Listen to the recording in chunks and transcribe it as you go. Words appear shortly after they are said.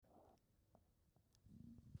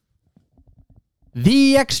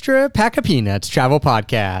The Extra Pack of Peanuts Travel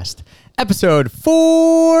Podcast, episode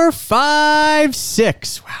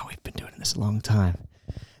 456. Wow, we've been doing this a long time.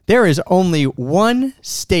 There is only one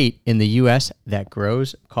state in the U.S. that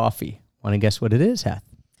grows coffee. Want to guess what it is, Heth?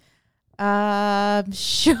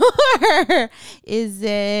 Sure. Is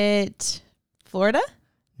it Florida?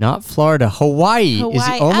 Not Florida. Hawaii is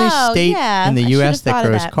the only state in the U.S. that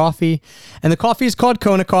grows coffee. And the coffee is called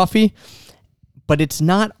Kona coffee. But it's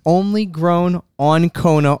not only grown on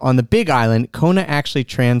Kona on the Big Island. Kona actually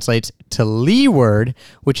translates to leeward,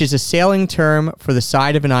 which is a sailing term for the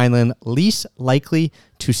side of an island least likely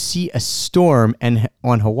to see a storm. And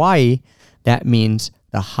on Hawaii, that means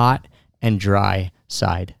the hot and dry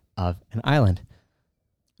side of an island.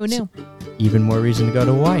 Who knew? Even more reason to go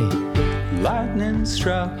to Hawaii. Lightning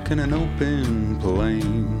struck in an open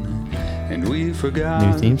plain, and we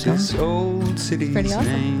forgot this old city's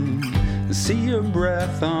name. See your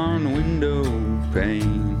breath on window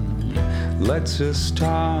pane. Let's just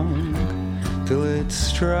talk till it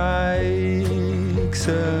strikes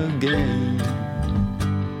again.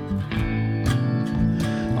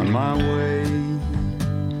 On my way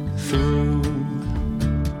through,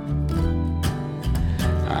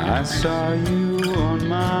 I saw you on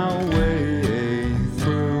my way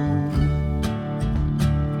through.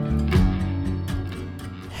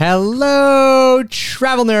 Hello,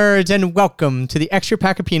 travel nerds, and welcome to the Extra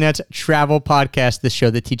Pack of Peanuts Travel Podcast, the show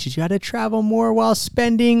that teaches you how to travel more while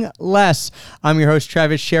spending less. I'm your host,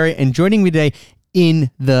 Travis Sherry, and joining me today in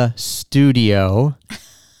the studio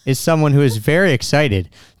is someone who is very excited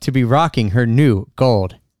to be rocking her new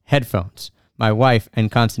gold headphones, my wife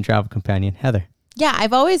and constant travel companion, Heather. Yeah,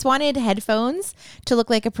 I've always wanted headphones to look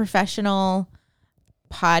like a professional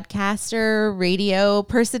podcaster, radio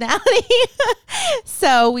personality.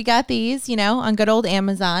 So we got these, on good old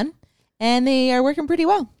Amazon, and they are working pretty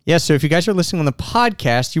well. Yeah, so if you guys are listening on the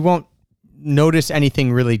podcast, you won't notice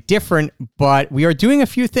anything really different, but we are doing a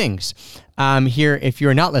few things here. If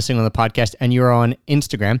you're not listening on the podcast and you're on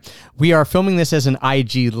Instagram, we are filming this as an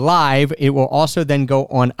IG Live. It will also then go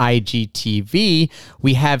on IGTV.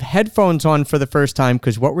 We have headphones on for the first time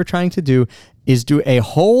because what we're trying to do is do a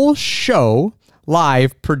whole show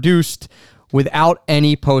live, produced without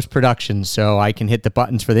any post-production. So I can hit the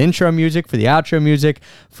buttons for the intro music, for the outro music,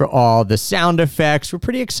 for all the sound effects. We're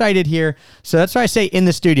pretty excited here. So that's why I say in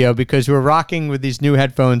the studio, because we're rocking with these new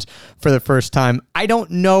headphones for the first time. I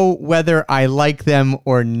don't know whether I like them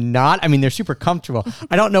or not. I mean, they're super comfortable.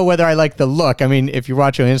 I don't know whether I like the look. I mean, if you're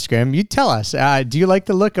watching on Instagram, you tell us, do you like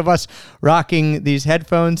the look of us rocking these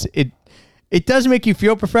headphones? It does make you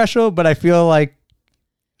feel professional, but I feel like,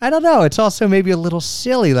 I don't know. It's also maybe a little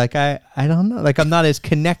silly. Like, I don't know. Like, I'm not as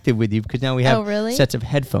connected with you because now we have sets of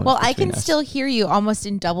headphones. Well, I can still hear you almost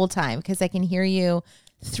in double time because I can hear you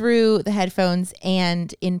through the headphones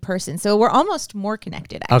and in person. So we're almost more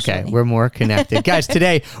connected, actually. Okay, we're more connected. Guys,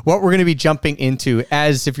 today, what we're going to be jumping into,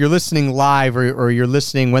 as if you're listening live or you're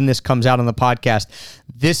listening when this comes out on the podcast,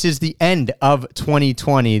 this is the end of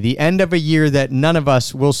 2020, the end of a year that none of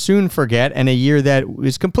us will soon forget, and a year that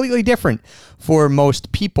is completely different for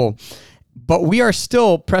most people. But we are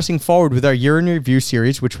still pressing forward with our year in review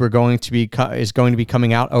series, which is going to be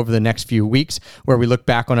coming out over the next few weeks, where we look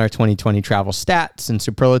back on our 2020 travel stats and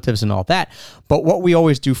superlatives and all that. But what we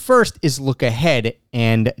always do first is look ahead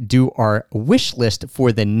and do our wish list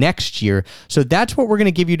for the next year. So that's what we're going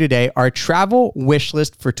to give you today, our travel wish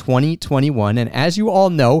list for 2021. And as you all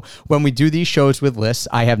know, when we do these shows with lists,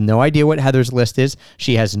 I have no idea what Heather's list is.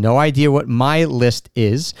 She has no idea what my list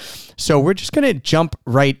is. So we're just going to jump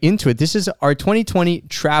right into it. This is our 2020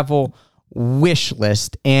 travel wish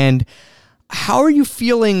list. And how are you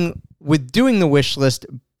feeling with doing the wish list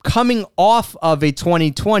coming off of a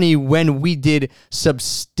 2020 when we did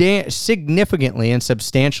significantly and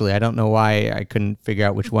substantially, I don't know why I couldn't figure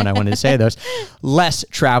out which one I wanted to say those, less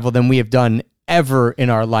travel than we have done ever in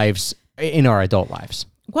our lives, in our adult lives?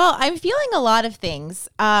 Well, I'm feeling a lot of things.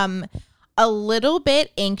 A little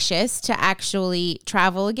bit anxious to actually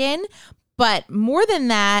travel again. But more than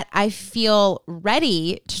that, I feel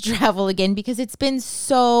ready to travel again because it's been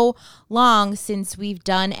so long since we've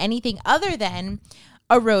done anything other than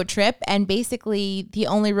a road trip. And basically the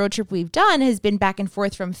only road trip we've done has been back and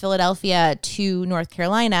forth from Philadelphia to North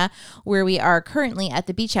Carolina, where we are currently at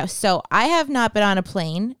the beach house. So I have not been on a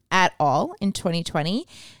plane at all in 2020.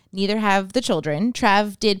 Neither have the children.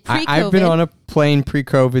 Trav did pre-COVID. I've been on a plane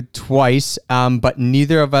pre-COVID twice, but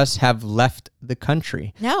neither of us have left the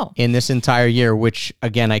country. No. In this entire year, which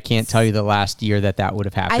again, I can't tell you the last year that would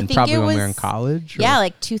have happened. think Probably it when we was- were in college. Yeah,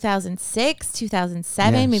 like 2006,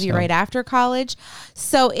 2007, Yeah, maybe so- right after college.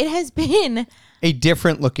 So it has been, A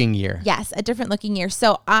different looking year. yes, a different looking year.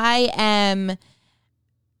 So I am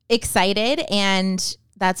excited, and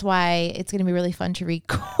that's why it's going to be really fun to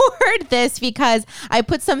record this, because I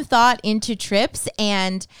put some thought into trips,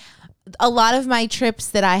 and a lot of my trips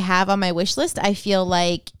that I have on my wish list, I feel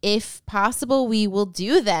like if possible, we will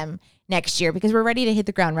do them next year because we're ready to hit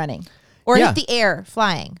the ground running or Yeah. hit the air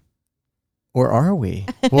flying. Or are we?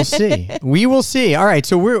 We'll see. We will see. All right.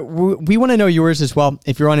 So we want to know yours as well.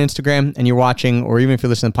 If you're on Instagram and you're watching, or even if you're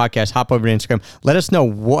listening to the podcast, hop over to Instagram. Let us know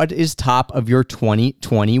what is top of your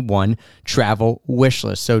 2021 travel wish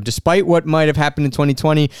list. So despite what might have happened in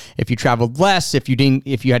 2020, if you traveled less, if you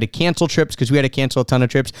had to cancel trips, because we had to cancel a ton of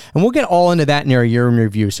trips, and we'll get all into that in our year in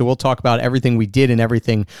review. So we'll talk about everything we did and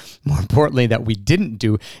everything, more importantly, that we didn't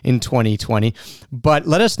do in 2020. But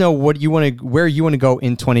let us know where you want to go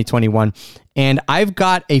in 2021. And I've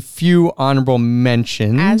got a few honorable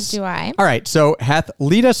mentions. As do I. All right. So, Heth,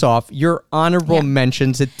 lead us off. Your honorable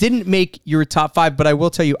mentions that didn't make your top 5, but I will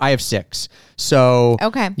tell you, I have 6. So,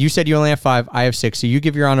 Okay. You said you only have 5. I have 6. So, you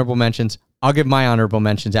give your honorable mentions. I'll give my honorable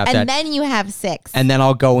mentions after And that. then you have 6. And then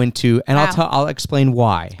I'll go into, and Wow. I'll explain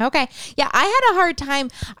why. Okay. Yeah, I had a hard time.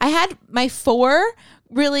 I had my 4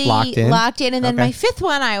 really locked in, and then Okay. my 5th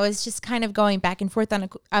one, I was just kind of going back and forth on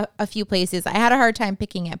a few places. I had a hard time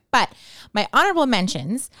picking it, but my honorable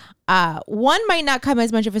mentions, one might not come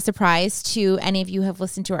as much of a surprise to any of you who have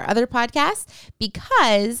listened to our other podcasts,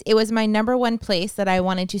 because it was my number 1 place that I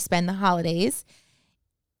wanted to spend the holidays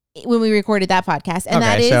when we recorded that podcast, and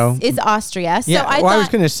Okay, that is Austria. So Yeah, I I was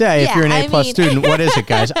thought, going to say, if you're an I A+ mean- student, what is it,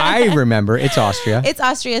 guys? I remember. It's Austria. It's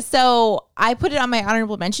Austria. So I put it on my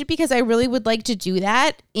honorable mention because I really would like to do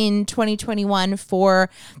that in 2021 for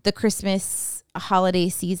the Christmas holiday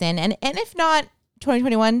season. And if not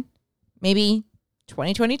 2021, maybe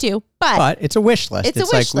 2022. But it's a wish list. It's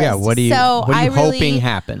a wish like, yeah, list. what are you, So what are you I really- hoping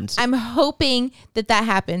happens? I'm hoping that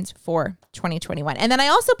happens for 2021. And then I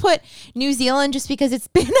also put New Zealand just because it's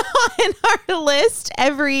been on our list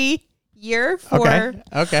every year for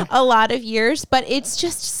Okay. a lot of years, but it's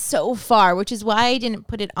just so far, which is why I didn't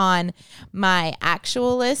put it on my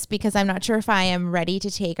actual list, because I'm not sure if I am ready to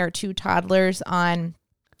take our 2 toddlers on.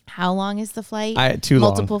 How long is the flight? Too long.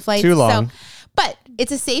 Multiple flights. Too long. So, but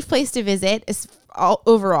it's a safe place to visit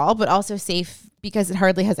overall, but also safe because it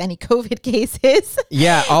hardly has any COVID cases.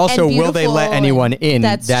 Yeah. Also, and will they let beautiful, anyone and in?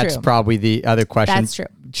 that's true. Probably the other question. That's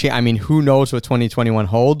true. I mean, who knows what 2021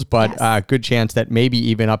 holds? But Yes. good chance that maybe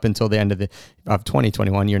even up until the end of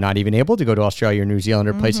 2021, you're not even able to go to Australia or New Zealand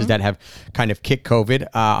or places that have kind of kicked COVID.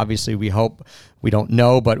 Obviously, we don't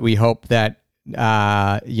know, but we hope that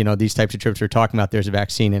these types of trips we're talking about, there's a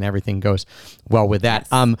vaccine and everything goes well with that.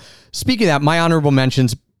 Yes. Speaking of that, my honorable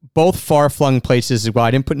mentions, both far-flung places as well.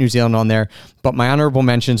 I didn't put New Zealand on there, but my honorable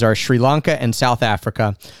mentions are Sri Lanka and South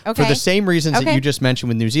Africa for Okay. the same reasons that you just mentioned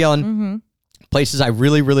with New Zealand. Places I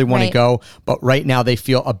really, really want to Right. go, but right now they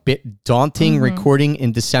feel a bit daunting. Recording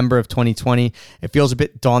in December of 2020, it feels a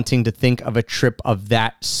bit daunting to think of a trip of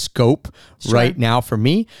that scope right now for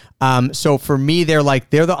me. So for me, they're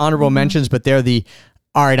the honorable mentions, but they're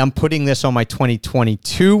all right, I'm putting this on my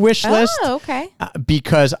 2022 wish list. Oh, okay.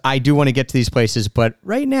 Because I do want to get to these places, but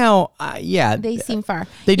right now, They seem far.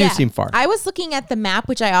 They do seem far. I was looking at the map,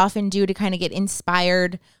 which I often do to kind of get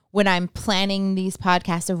inspired when I'm planning these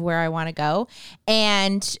podcasts of where I want to go.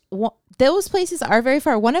 And those places are very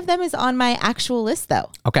far. One of them is on my actual list,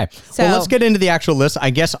 though. Okay. So- Well, let's get into the actual list. I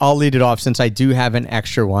guess I'll lead it off since I do have an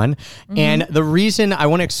extra one. And the reason I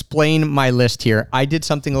want to explain my list here, I did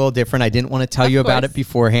something a little different. I didn't want to tell you about it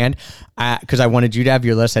beforehand because I wanted you to have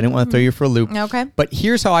your list. I didn't want to throw you for a loop. Okay. But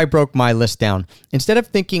here's how I broke my list down. Instead of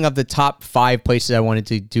thinking of the top 5 places I wanted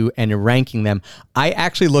to do and ranking them, I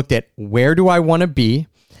actually looked at where do I want to be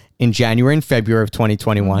in January and February of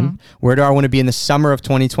 2021? Where do I want to be in the summer of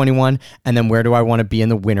 2021? And then where do I want to be in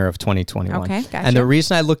the winter of 2021? Okay, gotcha. And the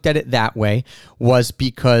reason I looked at it that way was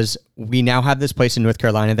because we now have this place in North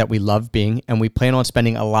Carolina that we love being, and we plan on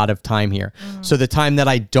spending a lot of time here. So the time that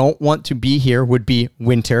I don't want to be here would be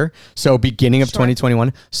winter. So beginning of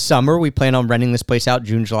 2021. Summer, we plan on renting this place out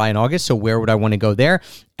June, July, and August. So where would I want to go there?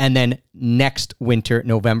 And then next winter,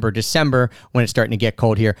 November, December, when it's starting to get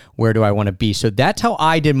cold here, where do I want to be? So that's how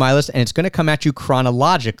I did my list, and it's going to come at you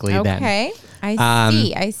chronologically then. Okay.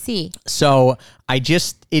 I see. So it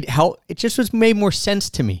just was made more sense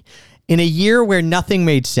to me. In a year where nothing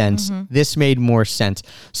made sense, this made more sense.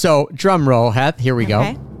 So, drum roll, Heth, here we go.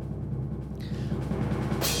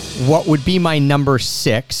 What would be my number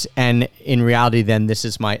 6, and in reality, then this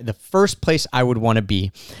is the first place I would want to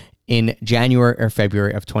be in January or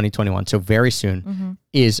February of 2021, so very soon,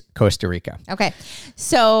 is Costa Rica. Okay,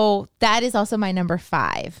 so that is also my number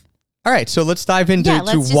 5. All right, so let's dive into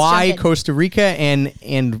why Costa Rica,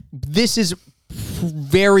 and this is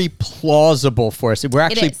very plausible for us. We're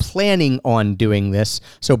actually planning on doing this,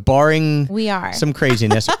 so barring some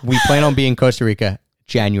craziness, we plan on being Costa Rica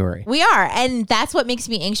January. We are. And that's what makes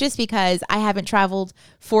me anxious because I haven't traveled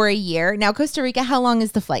for a year. Now, Costa Rica, how long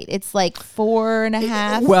is the flight? It's like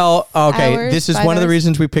 4.5 Well, okay. hours, This is one of the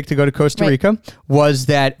reasons we picked to go to Costa Rica was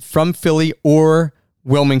that from Philly or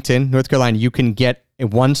Wilmington, North Carolina, you can get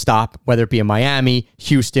one stop, whether it be in Miami,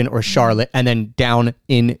 Houston, or Charlotte, and then down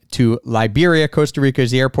into Liberia. Costa Rica is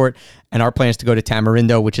the airport, and our plan is to go to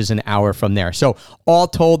Tamarindo, which is an hour from there. So all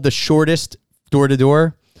told, the shortest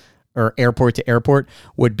door-to-door or airport to airport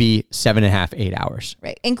would be 7.5, 8 hours.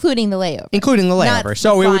 Right. Including the layover. Not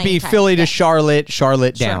so it would be Philly to Charlotte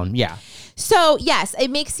down. Yeah. So yes, it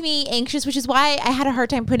makes me anxious, which is why I had a hard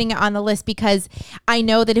time putting it on the list because I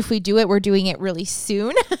know that if we do it, we're doing it really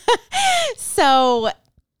soon. So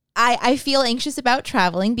I feel anxious about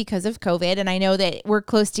traveling because of COVID, and I know that we're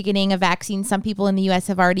close to getting a vaccine. Some people in the U.S.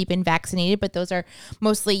 have already been vaccinated, but those are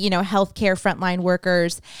mostly, healthcare frontline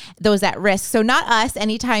workers, those at risk. So not us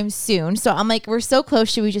anytime soon. So I'm like, we're so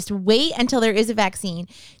close. Should we just wait until there is a vaccine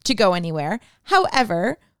to go anywhere?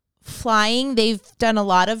 However, flying, they've done a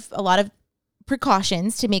lot of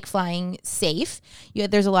precautions to make flying safe.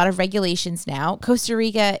 There's a lot of regulations now. Costa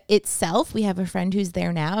Rica itself, we have a friend who's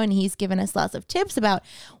there now, and he's given us lots of tips about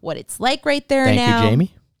what it's like right there now. Thank you,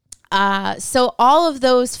 Jamie. So all of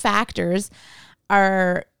those factors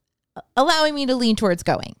are allowing me to lean towards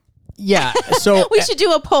going. Yeah, so we should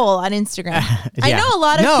do a poll on Instagram. I know a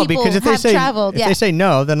lot of people because if have traveled. If they say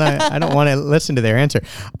no, then I don't want to listen to their answer.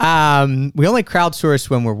 We only crowdsource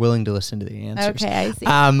when we're willing to listen to the answers. Okay,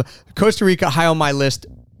 I see. Costa Rica, high on my list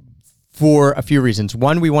for a few reasons.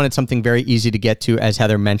 One, we wanted something very easy to get to, as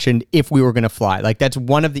Heather mentioned, if we were going to fly. Like, that's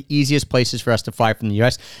one of the easiest places for us to fly from the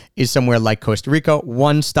U.S. is somewhere like Costa Rica.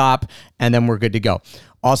 One stop, and then we're good to go.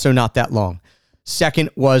 Also, not that long. Second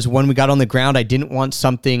was when we got on the ground, I didn't want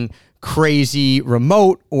something crazy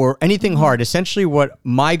remote or anything hard. Essentially, what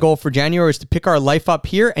my goal for January is to pick our life up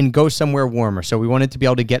here and go somewhere warmer. So we wanted to be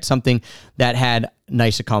able to get something that had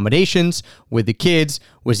nice accommodations with the kids,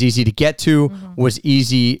 was easy to get to, was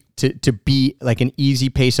easy to be like an easy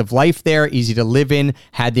pace of life there, easy to live in,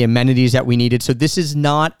 had the amenities that we needed. So this is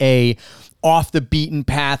not a off the beaten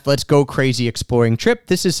path, let's go crazy exploring trip.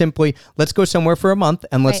 This is simply, let's go somewhere for a month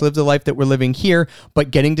and let's live the life that we're living here, but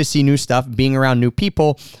getting to see new stuff, being around new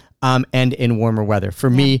people, and in warmer weather. For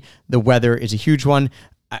me, the weather is a huge one.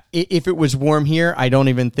 If it was warm here, I don't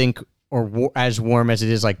even think, or as warm as it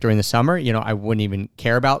is like during the summer, I wouldn't even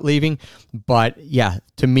care about leaving. But yeah,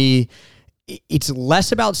 to me, it's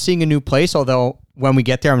less about seeing a new place, although when we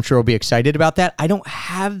get there, I'm sure we'll be excited about that. I don't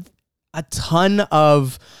have a ton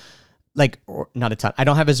of not a ton. I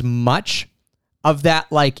don't have as much of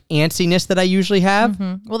that like antsiness that I usually have.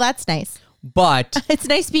 Well, that's nice. But it's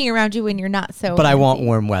nice being around you when you're not so. But I want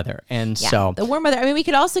warm weather, and so the warm weather. I mean, we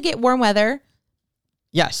could also get warm weather.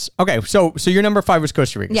 Yes. Okay. So your number 5 was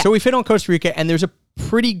Costa Rica. Yeah. So we fit on Costa Rica, and there's a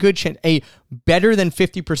pretty good chance, a better than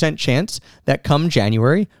 50% chance that come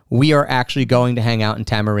January we are actually going to hang out in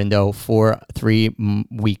Tamarindo for 3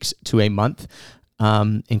 weeks to a month,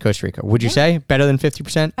 in Costa Rica. Would you say better than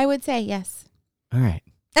 50%? I would say yes. All right.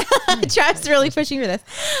 Travis really pushing for this.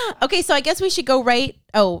 Okay, so I guess we should go right.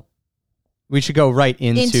 We should go right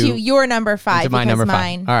into your number 5. Into my number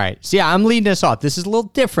 5. All right. So yeah, I'm leading us off. This is a little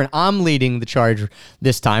different. I'm leading the charge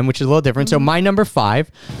this time, which is a little different. So my number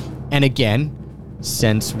 5, and again,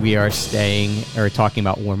 since we are talking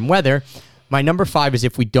about warm weather, my number 5 is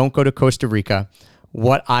if we don't go to Costa Rica,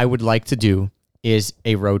 what I would like to do is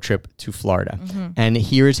a road trip to Florida. And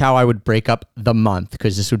here's how I would break up the month,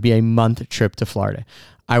 because this would be a month trip to Florida.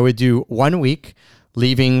 I would do 1 week,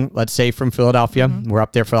 leaving, let's say, from Philadelphia. We're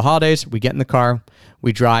up there for the holidays. We get in the car.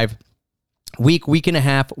 We drive week and a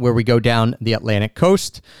half where we go down the Atlantic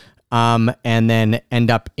coast, and then end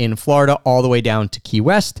up in Florida all the way down to Key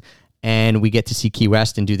West. And we get to see Key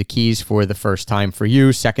West and do the Keys for the first time for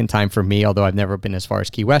you, second time for me, although I've never been as far as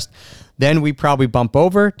Key West. Then we probably bump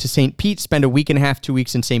over to St. Pete, spend a week and a half, 2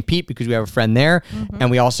 weeks in St. Pete because we have a friend there. And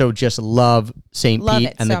we also just love St.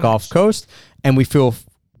 Pete and the Gulf Coast. And we feel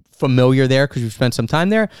familiar there because we've spent some time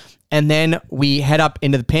there. And then we head up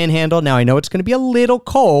into the Panhandle. Now, I know it's going to be a little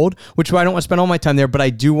cold, which is why I don't want to spend all my time there, but I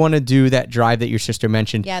do want to do that drive that your sister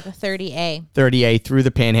mentioned. Yeah, the 30A. 30A through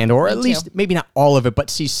the Panhandle, or Me at least too. maybe not all of it, but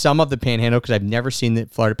see some of the Panhandle because I've never seen the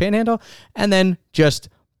Florida Panhandle. And then just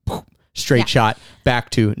straight shot back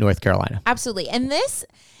to North Carolina. Absolutely. And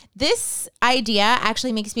this idea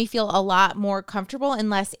actually makes me feel a lot more comfortable and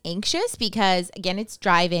less anxious because, again, it's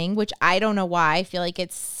driving, which I don't know why. I feel like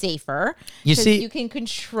it's safer. You see, you can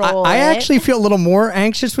control I it. actually feel a little more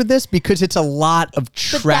anxious with this because it's a lot of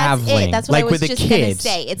traveling. That's what like I was with the just going to kids.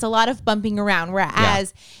 say. It's a lot of bumping around.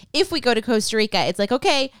 Whereas if we go to Costa Rica, it's like,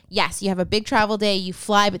 okay, yes, you have a big travel day, you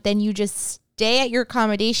fly, but then you just stay at your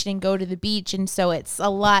accommodation and go to the beach. And so it's a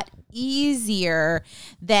lot easier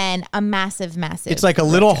than a massive. It's like a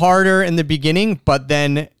little harder in the beginning, but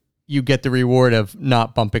then you get the reward of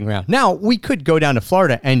not bumping around. Now, we could go down to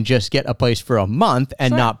Florida and just get a place for a month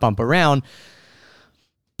and not bump around.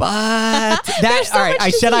 But that, so all right, much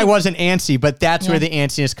I to said see. I wasn't antsy, but that's where the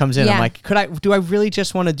antsiness comes in. Yeah. I'm like, do I really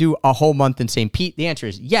just want to do a whole month in St. Pete? The answer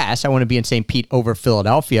is yes. I want to be in St. Pete over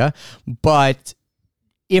Philadelphia. But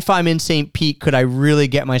if I'm in St. Pete, could I really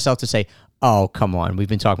get myself to say, oh, come on, we've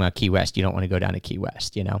been talking about Key West. You don't want to go down to Key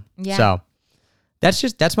West, you know? Yeah. So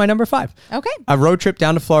that's my number 5. Okay. A road trip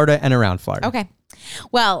down to Florida and around Florida. Okay.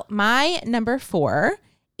 Well, my number 4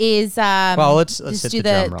 is Well, let's just hit do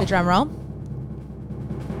the drum roll. the drum roll.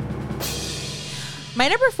 My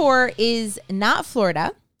number 4 is not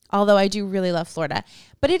Florida, although I do really love Florida,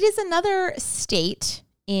 but it is another state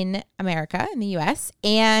in America, in the U.S.,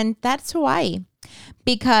 and that's Hawaii.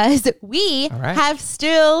 Because we have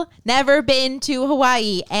still never been to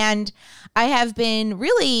Hawaii. And I have been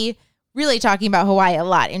really, really talking about Hawaii a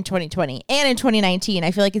lot in 2020 and in 2019. I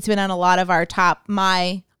feel like it's been on a lot of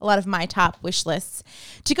my top wish lists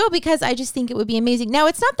to go because I just think it would be amazing. Now,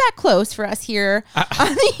 it's not that close for us here on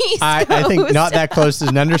the East Coast. I think not that close is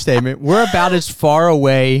an understatement. We're about as far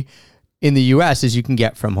away in the U.S. as you can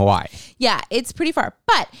get from Hawaii. Yeah, it's pretty far.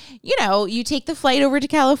 But, you take the flight over to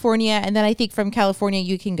California, and then I think from California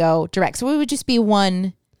you can go direct. So it would just be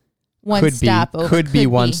one stop over. Could be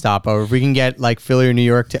one stop over. If we can get like Philly or New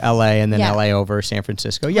York to L.A. and then L.A. over San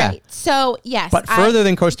Francisco. Yeah. Right. So, yes. But further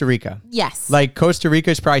than Costa Rica. Yes. Like Costa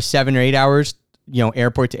Rica is probably 7 or 8 hours,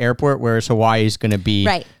 airport to airport, whereas Hawaii is going to be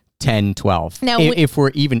 10, 12. Now, if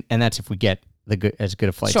we're even, and that's if we get as good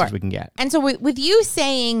a flights as we can get. And so with you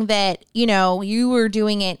saying that, you were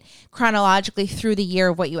doing it chronologically through the year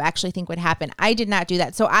of what you actually think would happen, I did not do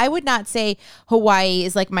that. So I would not say Hawaii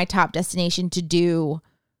is like my top destination to do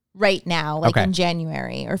right now, like in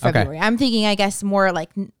January or February. I'm thinking, I guess, more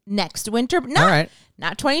like next winter, but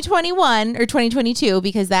not 2021 or 2022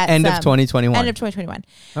 because that's end of 2021. End of 2021.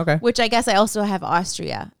 Okay. Which I guess I also have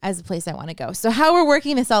Austria as a place I want to go. So how we're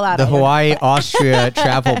working this all out. The Hawaii, Austria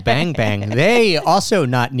travel bang bang. They also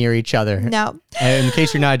not near each other. No. In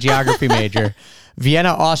case you're not a geography major. Vienna,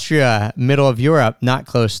 Austria, middle of Europe, not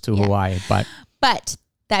close to Hawaii, But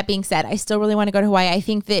that being said, I still really want to go to Hawaii. I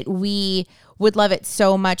think that we would love it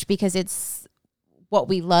so much because it's what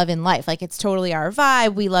we love in life. Like, it's totally our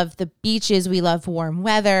vibe. We love the beaches. We love warm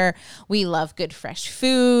weather. We love good fresh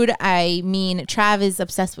food. I mean, Trav is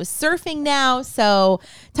obsessed with surfing now. So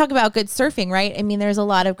talk about good surfing, right? I mean, there's a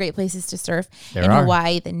lot of great places to surf in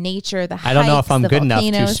Hawaii. The nature, the hikes, I don't know if I'm good enough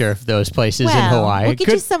to volcanoes. surf those places in Hawaii. We'll get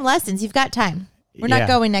you some lessons. You've got time. We're not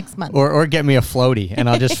going next month. Or get me a floaty and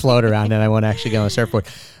I'll just float around and I won't actually get on a surfboard.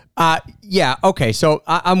 Okay. So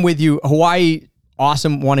I'm with you. Hawaii,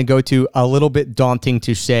 awesome. Want to go to. A little bit daunting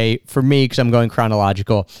to say for me because I'm going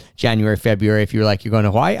chronological. January, February. If you're like you're going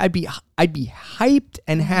to Hawaii, I'd be hyped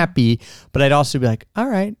and happy, but I'd also be like, all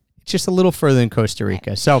right, it's just a little further than Costa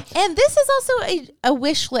Rica. So, and this is also a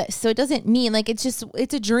wish list, so it doesn't mean like it's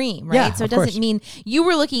a dream, right? Yeah, so it doesn't mean you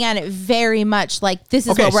were looking at it very much like this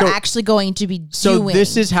is what we're actually going to be doing. So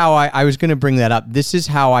this is how I was going to bring that up. This is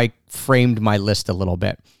how I framed my list a little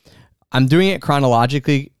bit. I'm doing it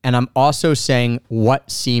chronologically, and I'm also saying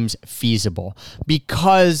what seems feasible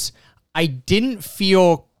because I didn't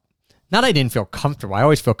feel comfortable. I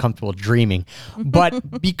always feel comfortable dreaming,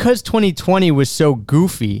 but because 2020 was so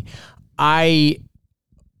goofy, I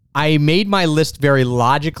made my list very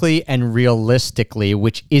logically and realistically,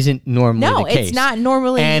 which isn't normally the case. No, it's not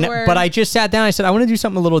normally. But I just sat down. I said I want to do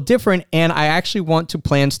something a little different, and I actually want to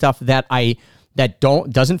plan stuff that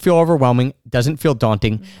doesn't feel overwhelming, doesn't feel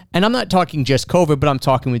daunting. And I'm not talking just COVID, but I'm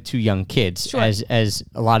talking with 2 young kids, as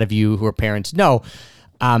a lot of you who are parents know.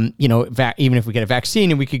 Even if we get a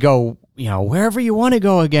vaccine and we could go, wherever you want to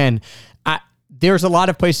go again, there's a lot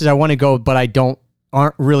of places I want to go, but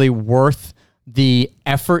aren't really worth the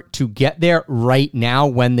effort to get there right now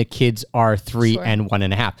when the kids are 3 and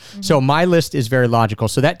 1.5. So my list is very logical.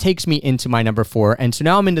 So that takes me into my number 4. And so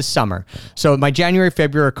now I'm into summer. So my January,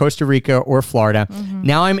 February are Costa Rica or Florida.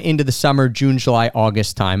 Now I'm into the summer, June, July,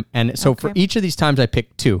 August time. And so for each of these times, I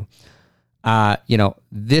picked 2.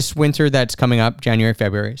 This winter that's coming up, January,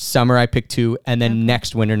 February, summer, I picked 2. And then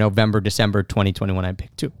next winter, November, December, 2021, I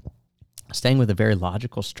picked 2. Staying with a very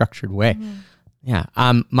logical, structured way. Yeah.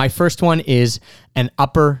 My first one is an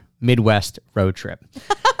upper Midwest road trip.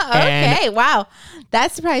 Okay. Wow.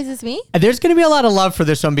 That surprises me. There's going to be a lot of love for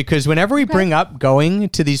this one because whenever we bring up going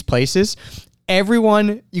to these places,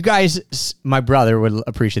 everyone, you guys, my brother would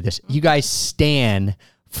appreciate this. You guys stand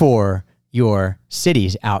for your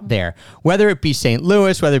cities out there, whether it be St.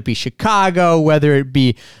 Louis, whether it be Chicago, whether it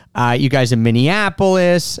be you guys in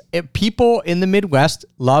Minneapolis. People in the Midwest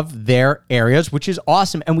love their areas, which is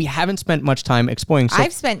awesome. And we haven't spent much time exploring. So,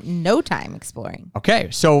 I've spent no time exploring. Okay.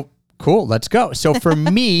 So cool. Let's go. So for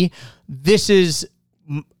me, this is,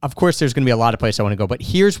 of course, there's going to be a lot of places I want to go, but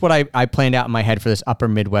here's what I planned out in my head for this upper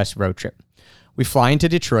Midwest road trip. We fly into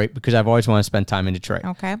Detroit because I've always wanted to spend time in Detroit.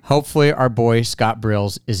 Okay. Hopefully our boy Scott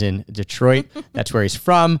Brills is in Detroit. That's where he's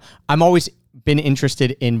from. I'm always been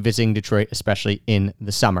interested in visiting Detroit, especially in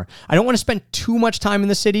the summer. I don't want to spend too much time in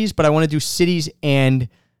the cities, but I want to do cities and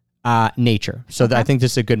nature. So I think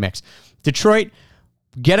this is a good mix. Detroit,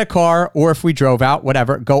 get a car, or if we drove out,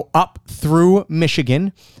 whatever, go up through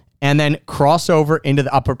Michigan and then cross over into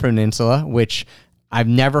the Upper Peninsula, which I've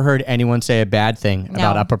never heard anyone say a bad thing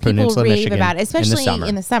about Upper Peninsula, rave Michigan, about it, especially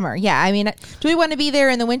in the summer. Yeah, I mean, do we want to be there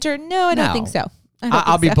in the winter? No, I don't think so.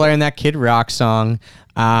 I'll be playing that Kid Rock song.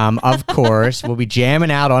 Of course, we'll be jamming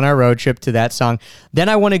out on our road trip to that song. Then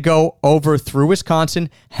I want to go over through Wisconsin,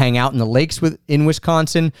 hang out in the lakes in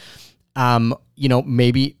Wisconsin.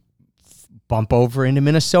 Maybe bump over into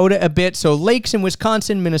Minnesota a bit. So lakes in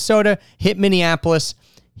Wisconsin, Minnesota, hit Minneapolis,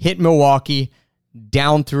 hit Milwaukee,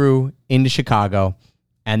 down through into Chicago.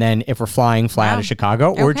 And then if we're fly out of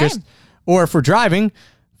Chicago or if we're driving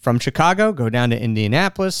from Chicago, go down to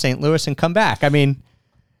Indianapolis, St. Louis, and come back. I mean,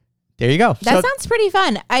 there you go. That sounds pretty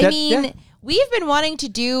fun. We've been wanting to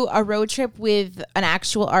do a road trip with an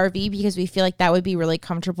actual RV because we feel like that would be a really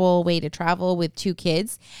comfortable way to travel with 2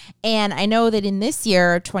 kids. And I know that in this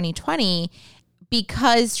year, 2020,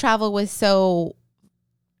 because travel was so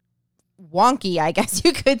wonky, I guess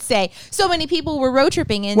you could say, so many people were road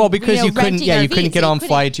tripping and because you couldn't get on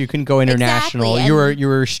flights, you couldn't go international. Exactly. You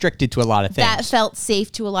were restricted to a lot of things. That felt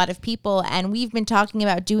safe to a lot of people, and we've been talking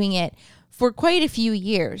about doing it for quite a few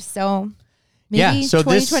years. So maybe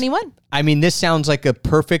 2021. This sounds like a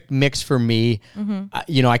perfect mix for me.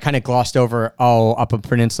 I kind of glossed over up a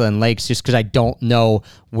peninsula and lakes just because I don't know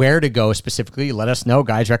where to go specifically. Let us know,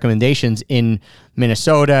 guys. Recommendations in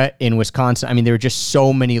Minnesota, in Wisconsin. There are just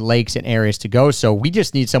so many lakes and areas to go. So we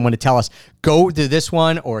just need someone to tell us, go to this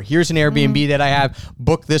one, or here's an Airbnb that I have,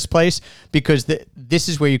 book this place, because this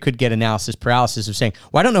is where you could get analysis paralysis of saying,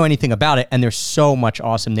 well, I don't know anything about it, and there's so much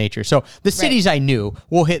awesome nature. So the cities I knew,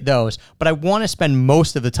 we'll hit those, but I want to spend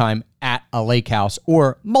most of the time at a lake house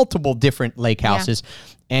or multiple different lake houses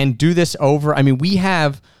and do this over. We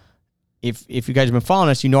have, if you guys have been following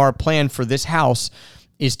us, our plan for this house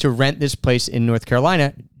is to rent this place in North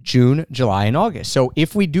Carolina June, July, and August. So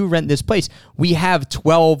if we do rent this place, we have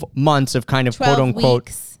 12 months of kind of quote unquote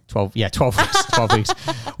weeks. 12 weeks.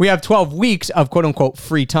 We have 12 weeks of quote unquote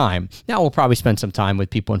free time. Now we'll probably spend some time with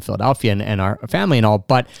people in Philadelphia and our family and all,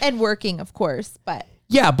 and working, of course, but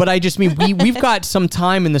yeah, but I just mean we've got some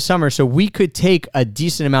time in the summer, so we could take a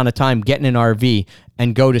decent amount of time getting an RV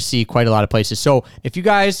and go to see quite a lot of places. So if you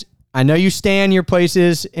guys, I know you stay in your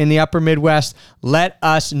places in the upper Midwest, let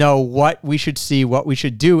us know what we should see, what we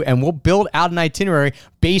should do, and we'll build out an itinerary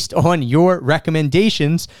based on your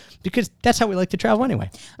recommendations because that's how we like to travel anyway.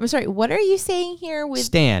 I'm sorry, what are you saying here with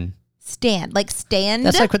Stand, like stand?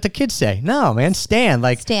 That's like what the kids say. No, man, stand.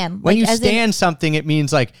 Like stand. When you stand something, it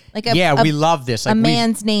means we love this. Like a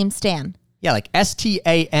man's name Stan. Yeah, like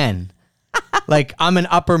STAN. Like I'm an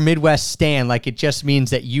upper Midwest Stan. Like it just means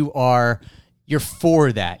that you're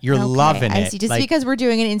for that. You're loving it. I see. Just because we're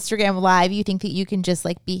doing an Instagram Live, you think that you can just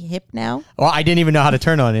be hip now? Well, I didn't even know how to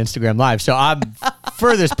turn on Instagram Live. So I'm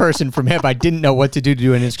furthest person from hip. I didn't know what to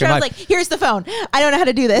do an Instagram Live. Like, here's the phone. I don't know how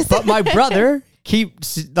to do this. But my brother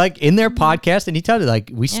keeps in their podcast and he tells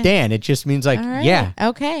you we stand. It just means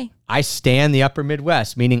okay. I stand the upper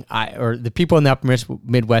Midwest, meaning the people in the upper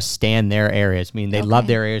Midwest stand their areas, meaning they love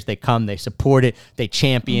their areas. They come, they support it, they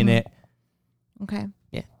champion it. Okay.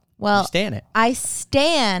 Yeah. Well, stand it. I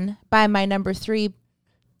stand by my number 3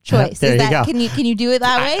 choice. There Is you that go. can you do it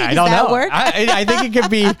that way? I Does don't that know. work? I think it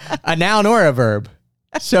could be a noun or a verb.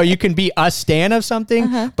 So you can be a stan of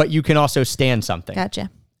something, but you can also stan something. Gotcha.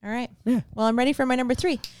 All right. Yeah. Well, I'm ready for my number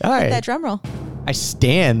 3. All right. Hit that drum roll. I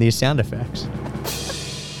stan these sound effects.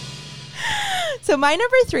 So my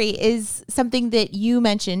number 3 is something that you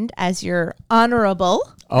mentioned as your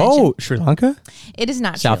honorable. Oh, Sri Lanka? It is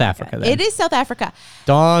not South Sri Lanka. Africa, then. It is South Africa.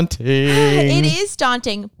 Daunting. It is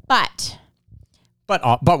daunting, but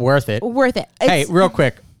But worth it. worth it. Hey, real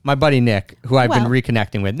quick. My buddy Nick, who I've been Well,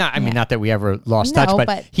 reconnecting with. Not that we ever lost No, touch, but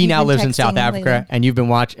but he you've now been lives in South texting Africa, lately. and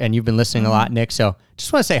you've been listening a lot, Nick. So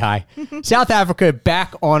just want to say hi. South Africa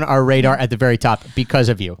back on our radar at the very top because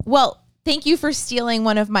of you. Well, thank you for stealing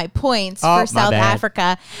one of my points Oh, for my South bad.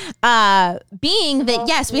 Africa. Being that,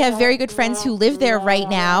 yes, we have very good friends who live there right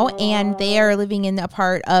now, and they are living in a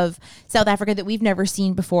part of South Africa that we've never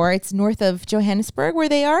seen before. It's north of Johannesburg where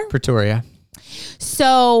they are. Pretoria.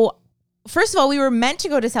 So, first of all, we were meant to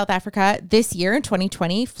go to South Africa this year in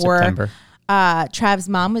 2020 for September. Trav's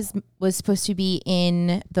mom was supposed to be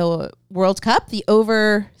in the World Cup, the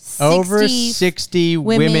over 60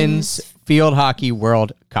 women's field hockey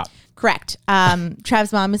World Cup. Correct.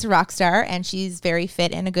 Trav's mom is a rock star, and she's very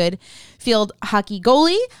fit and a good field hockey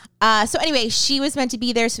goalie. So anyway, she was meant to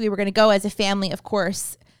be there, so we were going to go as a family. Of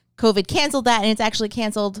course, COVID canceled that, and it's actually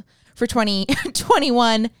canceled for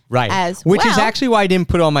 2021 Right. as Which well. is actually why I didn't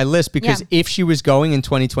put it on my list, because Yeah. if she was going in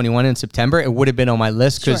 2021 in September, it would have been on my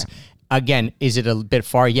list because, Sure. again, is it a bit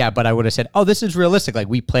far? Yeah, but I would have said, oh, this is realistic. Like,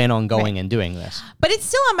 we plan on going Right. and doing this. But it's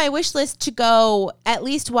still on my wish list to go at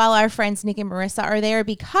least while our friends Nick and Marissa are there,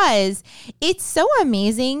 because it's so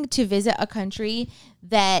amazing to visit a country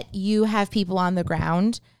that you have people on the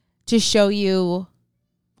ground to show you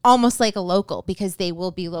almost like a local, because they will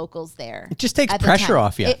be locals there. It just takes at the pressure time.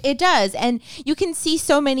 off you. It does. And you can see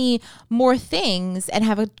so many more things and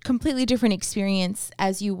have a completely different experience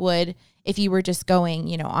as you would if you were just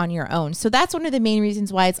going, on your own. So that's one of the main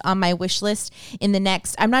reasons why it's on my wish list in the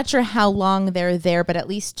next, I'm not sure how long they're there, but at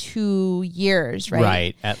least 2 years, right?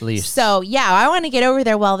 Right, at least. So yeah, I want to get over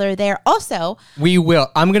there while they're there. Also, We will.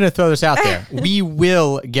 I'm going to throw this out there. We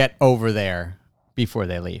will get over there before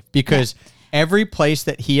they leave, because every place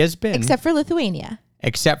that he has been, except for Lithuania.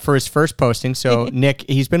 except for his first posting. So Nick,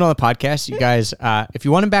 he's been on the podcast. You guys, if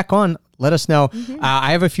you want him back on, let us know.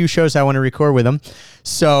 I have a few shows I want to record with him.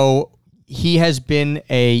 So he has been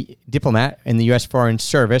a diplomat in the U.S. Foreign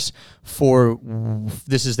Service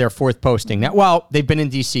this is their 4th posting. Now, well, they've been in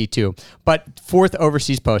D.C. too, but 4th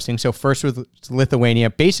overseas posting. So first with Lithuania,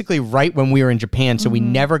 basically right when we were in Japan. So we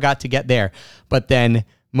never got to get there. But then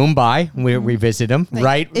Mumbai, we visit him,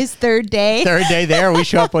 right? His third day. Third day there, we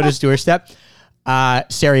show up on his doorstep.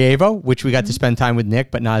 Sarajevo, which we got to spend time with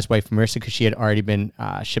Nick, but not his wife Marissa, because she had already been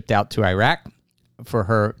shipped out to Iraq for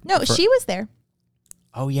her. No, she was there.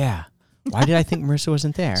 Oh yeah. Why did I think Marissa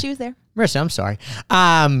wasn't there? She was there. Marissa, I'm sorry.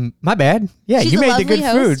 My bad. Yeah, She's you a made the lovely good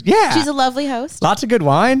host. food. Yeah, She's a lovely host. lots of good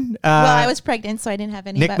wine. Well, I was pregnant, so I didn't have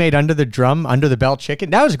any. Nick but made under the bell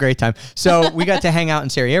chicken. That was a great time. So we got to hang out in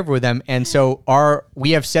Sarajevo with them. And so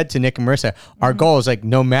we have said to Nick and Marissa, our goal is like,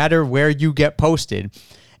 no matter where you get posted,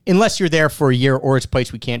 unless you're there for a year or it's a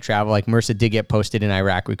place we can't travel, like Marissa did get posted in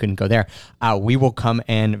Iraq, we couldn't go there, we will come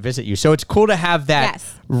and visit you. So it's cool to have that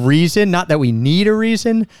Yes. reason, not that we need a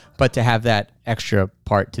reason, but to have that extra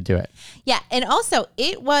part to do it. Yeah, and also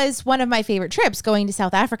it was one of my favorite trips going to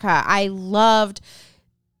South Africa.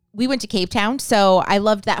 We went to Cape Town, so I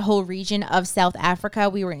loved that whole region of South Africa.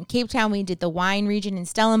 We were in Cape Town. We did the wine region in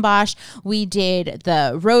Stellenbosch. We did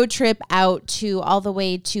the road trip out to all the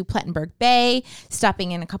way to Plettenberg Bay,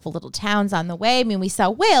 stopping in a couple little towns on the way. I mean, we saw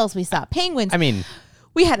whales, we saw penguins. I mean,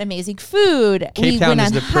 we had amazing food. Cape we Town went is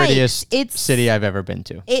on the hikes. prettiest city I've ever been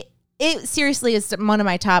to. It seriously is one of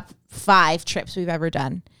my top 5 trips we've ever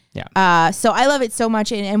done. Yeah. So I love it so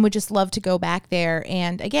much and would just love to go back there.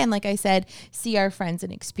 And again, like I said, see our friends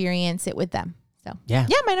and experience it with them. So Yeah.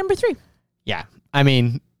 my number 3. Yeah. I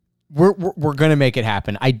mean, we're going to make it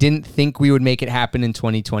happen. I didn't think we would make it happen in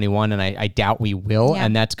 2021, and I doubt we will. Yeah.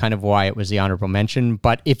 And that's kind of why it was the honorable mention.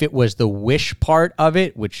 But if it was the wish part of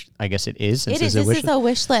it, which I guess it is, since It is. it's a This wish is a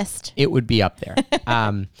wish list. it would be up there.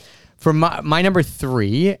 For my number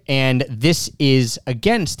 3, and this is,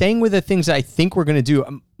 again, staying with the things that I think we're going to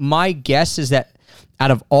do. My guess is that out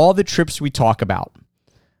of all the trips we talk about,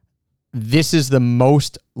 this is the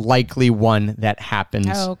most likely one that happens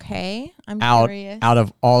Okay. I'm curious. out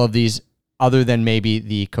of all of these, other than maybe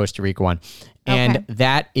the Costa Rica one. And Okay.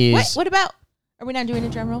 that is... What about, are we not doing a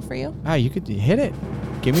drum roll for you? Oh, you could hit it.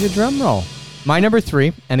 Give me the drum roll. My number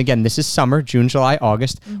 3, and again, this is summer, June, July,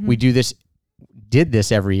 August. We did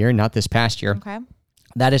this every year, not this past year. Okay.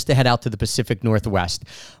 That is to head out to the Pacific Northwest.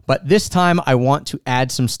 But this time I want to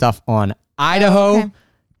add some stuff on Idaho. Okay.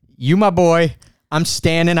 You, my boy. I'm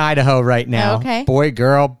staying in Idaho right now. Okay. Boy,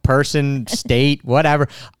 girl, person, state, whatever.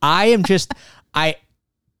 I am just,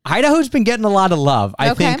 Idaho's been getting a lot of love.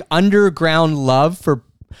 I think underground love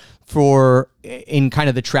for in kind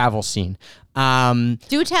of the travel scene.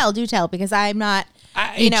 Do tell, because I'm not,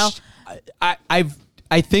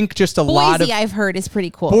 I think just a lot of Boise, I've heard, is pretty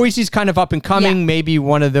cool. Boise's kind of up and coming, Yeah. maybe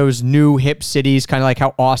one of those new hip cities, kind of like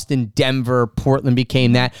how Austin, Denver, Portland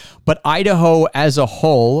became that. But Idaho as a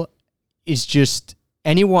whole is just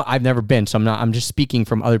anyone. I've never been, so I'm just speaking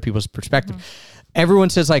from other people's perspective. Everyone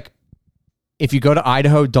says like, if you go to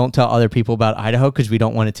Idaho, don't tell other people about Idaho because we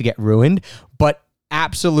don't want it to get ruined. But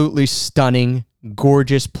absolutely stunning,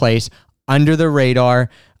 gorgeous place under the radar.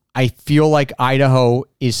 I feel like Idaho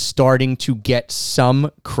is starting to get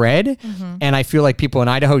some cred, and I feel like people in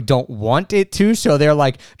Idaho don't want it to, so they're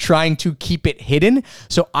like trying to keep it hidden.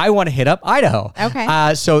 So I want to hit up Idaho.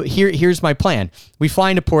 Okay. So here's my plan. We fly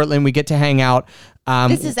into Portland. We get to hang out.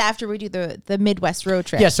 This is after we do the Midwest road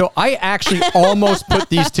trip. Yeah, so I actually almost put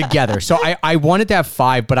these together. So I wanted to have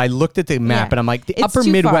 5, but I looked at the map and I'm like, the It's upper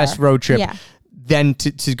too Midwest far. road trip. Yeah. Then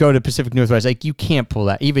to go to Pacific Northwest, like you can't pull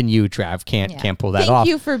that. Even you, Trav, can't pull that off. Thank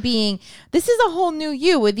you for being. This is a whole new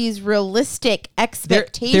you with these realistic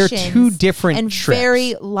expectations. They're two different and trips.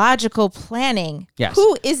 very logical planning. Yes.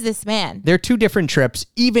 Who is this man? They're two different trips.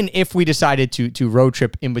 Even if we decided to road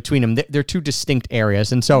trip in between them, they're two distinct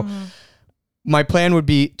areas. And so my plan would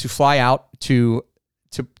be to fly out to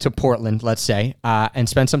Portland, let's say, and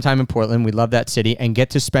spend some time in Portland. We love that city, and get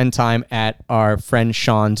to spend time at our friend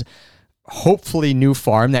Sean's hopefully new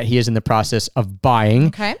farm that he is in the process of buying.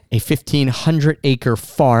 Okay. A 1,500-acre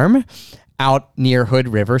farm out near Hood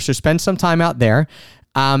River. So spend some time out there.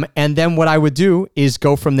 And then what I would do is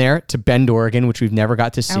go from there to Bend, Oregon, which we've never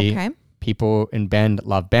got to see. Okay. People in Bend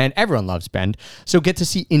love Bend. Everyone loves Bend. So get to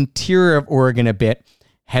see interior of Oregon a bit.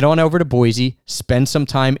 Head on over to Boise, spend some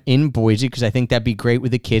time in Boise because I think that'd be great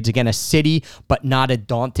with the kids. Again, a city, but not a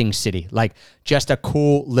daunting city. Like just a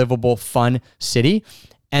cool, livable, fun city.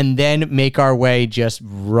 And then make our way just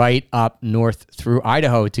right up north through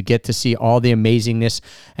Idaho to get to see all the amazingness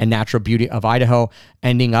and natural beauty of Idaho,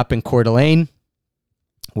 ending up in Coeur d'Alene,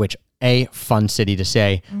 which A, fun city to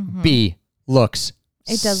say, B, looks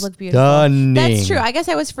It does look beautiful. stunning. That's true. I guess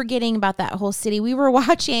I was forgetting about that whole city. We were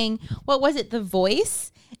watching, what was it, The Voice?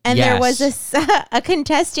 And there was a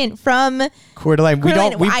contestant from Coeur d'Alene. We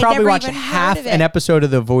I probably never watched even heard half of it. an episode of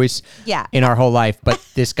The Voice Yeah. in our whole life, but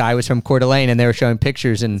this guy was from Coeur d'Alene and they were showing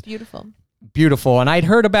pictures and beautiful. beautiful. And I'd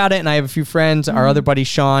heard about it and I have a few friends. Our other buddy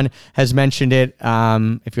Sean has mentioned it.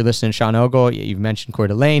 If you're listening, Sean Ogle, you've mentioned Coeur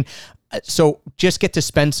d'Alene. So just get to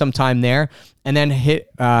spend some time there and then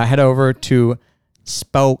head over to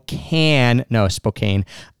Spokane,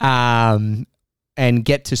 and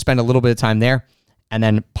get to spend a little bit of time there and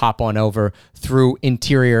then pop on over through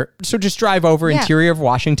interior. So just drive over interior of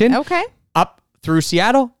Washington, Okay. up through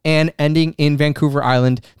Seattle and ending in Vancouver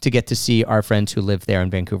Island to get to see our friends who live there in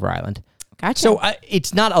Vancouver Island. Gotcha. So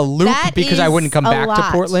it's not a loop That because I is wouldn't come a back to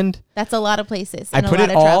lot. Portland. That's a lot of places. I and put a it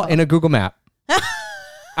lot of all travel. in a Google map.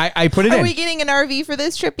 I put it Are in. we getting an RV for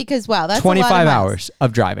this trip? Because wow, that's 25 a lot of miles. hours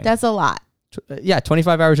of driving. That's a lot.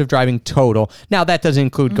 25 hours of driving total. Now, that doesn't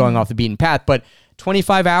include going off the beaten path, but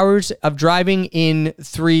 25 hours of driving in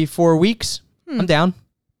 3-4 weeks, I'm down.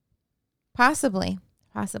 Possibly.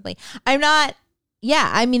 I'm not. Yeah,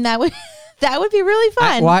 I mean that would be really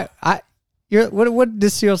fun. What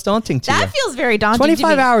this feels daunting to you? That feels very daunting. 25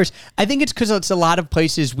 to me. hours. I think it's because it's a lot of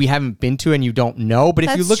places we haven't been to and you don't know. But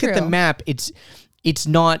if you That's look at the true. map, it's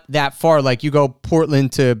not that far. Like you go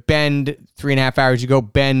Portland to Bend, 3.5 hours. You go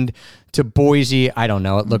Bend to Boise. I don't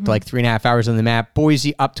know. It looked like 3.5 hours on the map.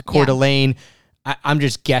 Boise up to Coeur d'Alene. I'm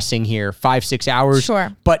just guessing here, 5-6 hours.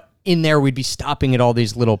 Sure. But in there, we'd be stopping at all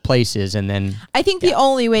these little places and then. I think the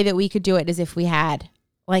only way that we could do it is if we had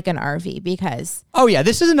like an RV because. Oh, yeah.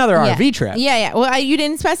 This is another RV trip. Yeah. Well, you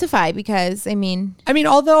didn't specify because, I mean,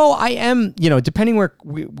 although I am, depending where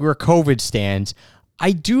COVID stands,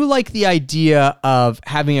 I do like the idea of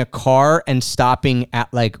having a car and stopping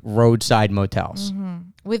at like roadside motels.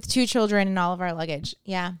 with 2 children and all of our luggage.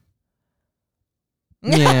 Yeah.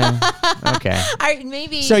 Yeah. Okay.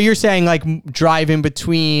 Maybe. So you're saying like drive in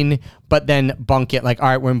between, but then bunk it like, all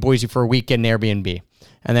right, we're in Boise for a week in Airbnb.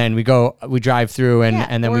 And then we drive through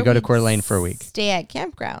and then we go to Coeur d'Alene for a week. Stay at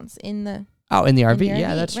campgrounds in the RV? in the Yeah,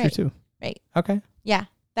 RV, that's true right. too. right. Okay. Yeah,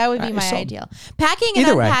 that would be my so ideal. Packing and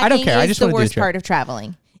either way, I unpacking don't care. I is just the wanna do the worst trip. part of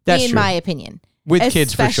traveling. That's in true. my opinion. With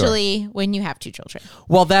kids, for sure. Especially when you have 2 children.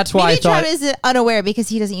 Well, that's why Maybe I thought... Travis is unaware because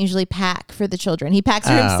he doesn't usually pack for the children. He packs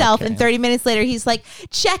for himself, and 30 minutes later, he's like,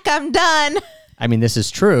 check, I'm done. I mean, this is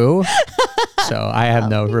true. So I have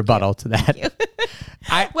no rebuttal to that.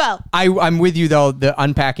 I'm with you, though, the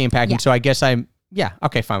unpacking and packing. Yeah. So I guess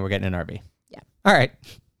okay, fine. We're getting an RV. Yeah. All right.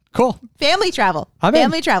 Cool. Family travel. I'm in.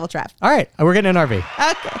 Family travel, Trav. All right. We're getting an RV.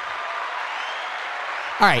 Okay.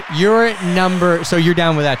 All right. So you're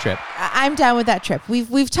down with that trip. I'm down with that trip.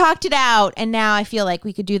 We've talked it out, and now I feel like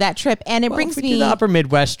we could do that trip. And it brings if we me do the Upper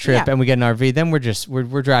Midwest trip and we get an RV, then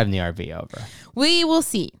we're driving the RV over. We will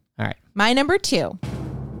see. All right. My number 2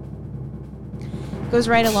 goes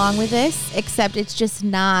right along with this, except it's just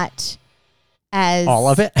not as all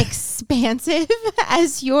of it expansive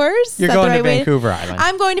as yours. You're going to Vancouver Island.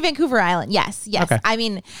 I'm going to Vancouver Island. Yes. Okay. I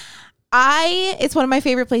mean, it's one of my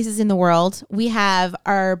favorite places in the world. We have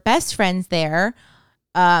our best friends there,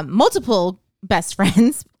 multiple best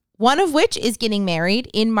friends, one of which is getting married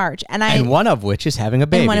in March. And one of which is having a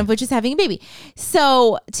baby.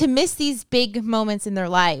 So to miss these big moments in their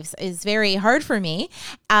lives is very hard for me,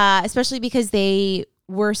 especially because they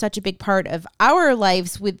were such a big part of our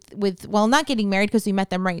lives with not getting married because we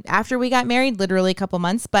met them right after we got married, literally a couple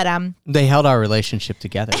months. But they held our relationship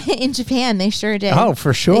together. In Japan, they sure did. Oh,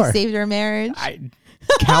 for sure. They saved our marriage.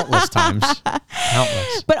 Countless times.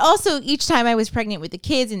 Countless. But also each time I was pregnant with the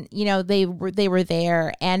kids, and they were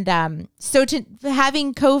there, and so to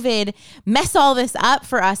having COVID mess all this up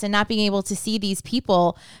for us and not being able to see these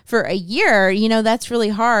people for a year, that's really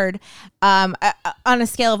hard. On a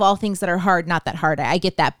scale of all things that are hard, not that hard. I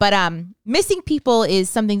get that, but missing people is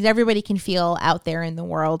something that everybody can feel out there in the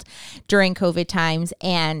world during COVID times,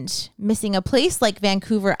 and missing a place like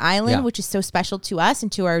Vancouver Island, which is so special to us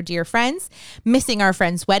and to our dear friends, missing our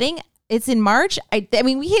friend's wedding. It's in March. I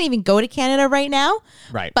mean, we can't even go to Canada right now.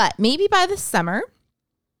 Right. But maybe by the summer,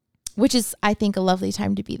 which is, I think, a lovely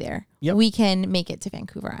time to be there, we can make it to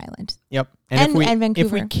Vancouver Island. Yep. And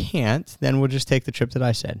Vancouver. If we can't, then we'll just take the trip that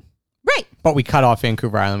I said. Right. But we cut off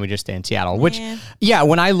Vancouver Island. We just stay in Seattle, which,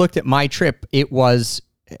 when I looked at my trip,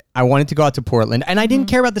 I wanted to go out to Portland, and I didn't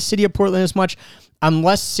care about the city of Portland as much. I'm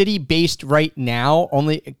less city based right now,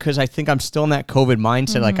 only because I think I'm still in that COVID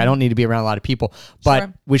mindset. Like, I don't need to be around a lot of people.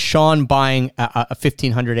 But with Sean buying a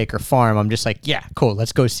 1,500 acre farm, I'm just like, yeah, cool.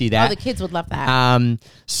 Let's go see that. Oh, the kids would love that.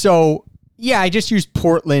 So yeah, I just used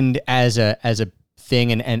Portland as a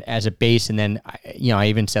thing and as a base, and then I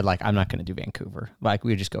even said, like, I'm not going to do Vancouver. Like,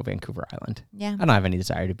 we would just go Vancouver Island. Yeah, I don't have any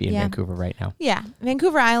desire to be in Vancouver right now. Yeah,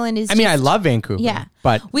 Vancouver Island is. I love Vancouver. Yeah,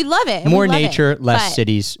 but we love it. More nature, less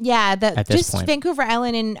cities. Yeah, at this point. Vancouver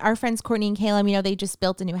Island, and our friends Courtney and Caleb. They just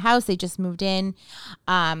built a new house. They just moved in.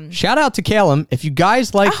 Shout out to Caleb. If you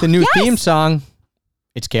guys like the new theme song,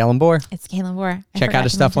 it's Caleb Bohr. It's Caleb Bohr. Check out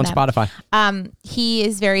his stuff on Spotify. He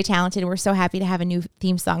is very talented. We're so happy to have a new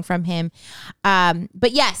theme song from him.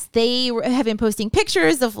 But yes, they have been posting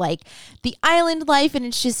pictures of like the island life, and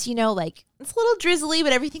it's just, like, it's a little drizzly,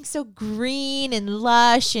 but everything's so green and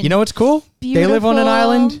lush. And what's cool? Beautiful. They live on an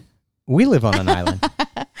island. We live on an island.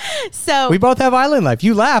 So we both have island life.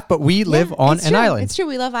 You laugh, but we live on an island. It's true.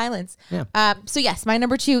 We love islands. Yeah. So yes, my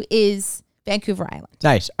number 2 is Vancouver Island.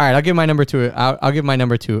 Nice. All right, I'll give my number 2. I'll give my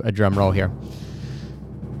number 2 a drum roll here.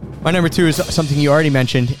 My number 2 is something you already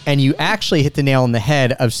mentioned, and you actually hit the nail on the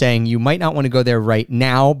head of saying you might not want to go there right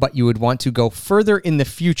now, but you would want to go further in the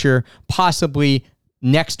future, possibly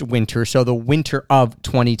next winter, so the winter of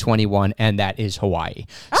 2021, and that is Hawaii.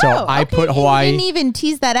 So I put Hawaii. You didn't even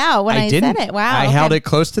tease that out when I said it. Wow. I held it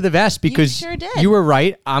close to the vest because you sure did. You were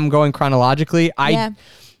right. I'm going chronologically.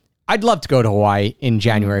 I'd love to go to Hawaii in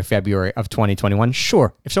January, February of 2021.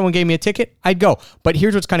 Sure. If someone gave me a ticket, I'd go. But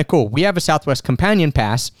here's what's kind of cool. We have a Southwest Companion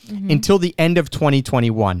Pass until the end of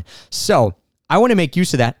 2021. So I want to make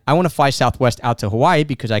use of that. I want to fly Southwest out to Hawaii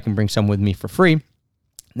because I can bring some with me for free.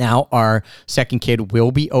 Now, our second kid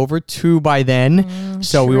will be over 2 by then,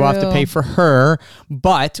 so we will have to pay for her.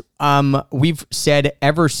 But we've said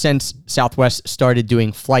ever since Southwest started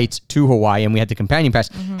doing flights to Hawaii and we had the companion pass,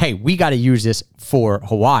 hey, we got to use this for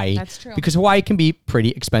Hawaii. That's true. Because Hawaii can be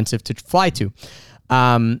pretty expensive to fly to.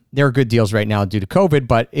 There are good deals right now due to COVID,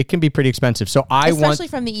 but it can be pretty expensive. So especially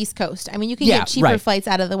from the East Coast. I mean, you can get cheaper flights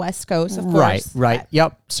out of the West Coast, of course. Right.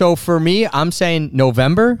 Yep. So for me, I'm saying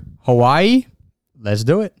November, Hawaii. Let's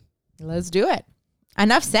do it. Let's do it.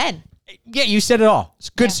 Enough said. Yeah, you said it all.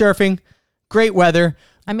 It's good surfing, great weather,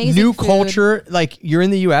 amazing new food. culture. Like, you're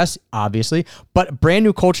in the U.S., obviously, but brand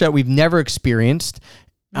new culture that we've never experienced.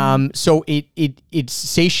 So it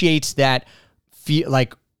satiates that feel.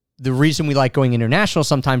 Like, the reason we like going international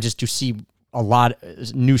sometimes is to see a lot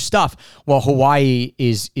of new stuff. Well, Hawaii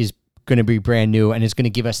is going to be brand new and is going to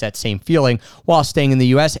give us that same feeling while staying in the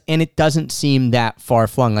US. And it doesn't seem that far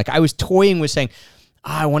flung. Like I was toying with saying,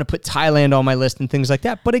 I want to put Thailand on my list and things like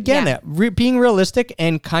that. But again, being realistic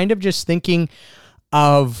and kind of just thinking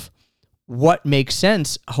of what makes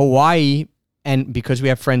sense, Hawaii, and because we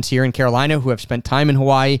have friends here in Carolina who have spent time in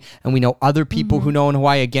Hawaii and we know other people who know in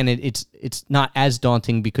Hawaii, again, it's not as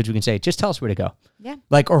daunting because we can say, just tell us where to go. Yeah.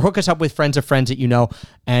 Like, or hook us up with friends of friends that you know,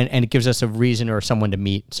 and it gives us a reason or someone to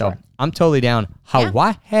meet. So I'm totally down.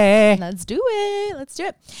 Hawaii. Let's do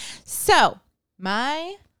it. So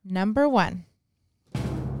my number one.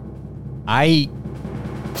 I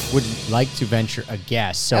would like to venture a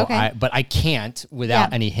guess, but I can't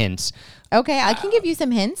without any hints. Okay, I can give you some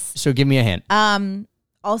hints. So give me a hint.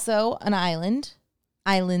 Also an island.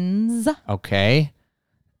 Islands. Okay.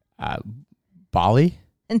 Bali?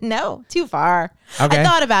 No, too far. Okay. I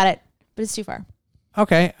thought about it, but it's too far.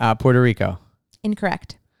 Okay. Puerto Rico.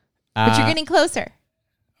 Incorrect. But you're getting closer.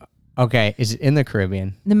 Okay. Is it in the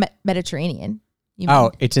Caribbean? The Mediterranean.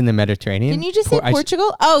 It's in the Mediterranean. Didn't you just say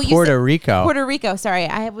Portugal? You Puerto said Rico. Puerto Rico. Sorry,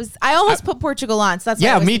 I almost put Portugal on. So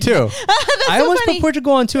that's me too. I almost put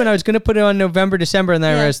Portugal on too, and I was going to put it on November, December, and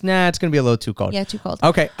then I realized, it's going to be a little too cold. Yeah, too cold.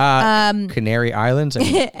 Okay. Canary Islands.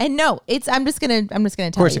 And no, I'm just gonna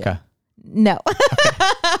tell Corsica. you. No.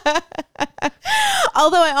 Okay.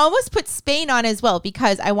 Although I almost put Spain on as well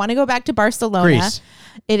because I want to go back to Barcelona. Greece.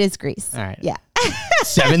 It is Greece. All right. Yeah.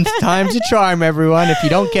 7th time's a charm, everyone. If you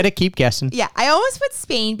don't get it, keep guessing. Yeah. I almost put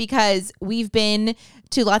Spain because we've been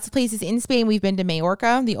to lots of places in Spain. We've been to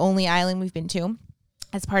Majorca, the only island we've been to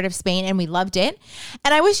as part of Spain, and we loved it.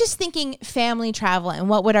 And I was just thinking family travel and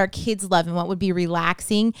what would our kids love and what would be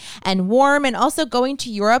relaxing and warm. And also going to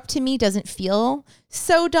Europe to me doesn't feel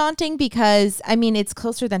so daunting because, I mean, it's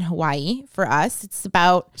closer than Hawaii for us. It's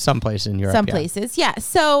about some places in Europe. Some places. Yeah.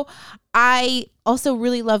 So I also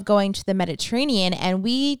really love going to the Mediterranean, and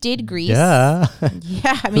we did Greece. Yeah.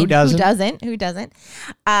 Yeah. I mean, Who doesn't?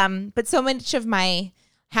 But so much of my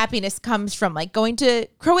happiness comes from like going to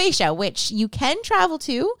Croatia, which you can travel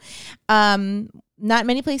to. Not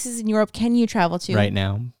many places in Europe can you travel to right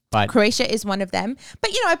now, but Croatia is one of them.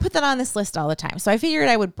 But I put that on this list all the time, so I figured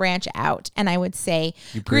I would branch out and I would say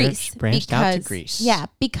Greece. Branched out to Greece. Yeah,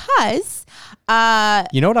 because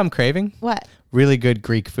you know what I'm craving? What? Really good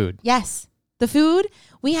Greek food. Yes, the food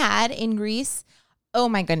we had in Greece. Oh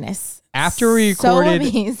my goodness! After we recorded a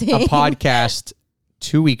podcast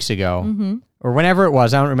 2 weeks ago. Or whenever it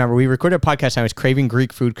was, I don't remember. We recorded a podcast and I was craving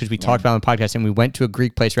Greek food because we talked about it on the podcast, and we went to a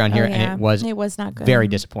Greek place around here and it was not good. Very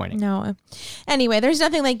disappointing. No. Anyway, there's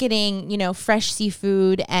nothing like getting, fresh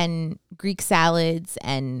seafood and Greek salads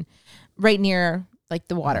and right near like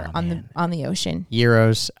the water on the ocean.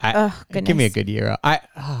 Gyros. Goodness. Give me a good gyro.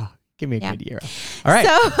 Give me a good gyro. All right.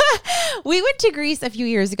 So we went to Greece a few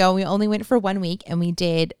years ago. We only went for 1 week, and we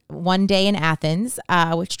did 1 day in Athens,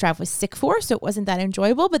 which Trav was sick for, so it wasn't that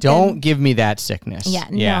enjoyable. But don't give me that sickness.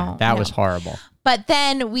 Yeah, that was horrible. But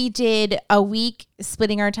then we did a week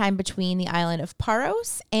splitting our time between the island of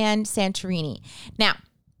Paros and Santorini. Now,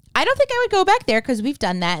 I don't think I would go back there because we've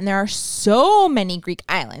done that, and there are so many Greek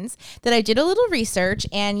islands that I did a little research,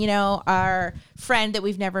 and our friend that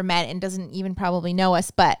we've never met and doesn't even probably know us,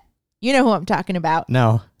 but you know who I'm talking about.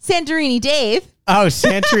 No. Santorini Dave. Oh,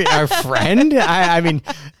 Santorini, our friend? I mean,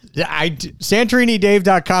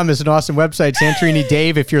 SantoriniDave.com is an awesome website. Santorini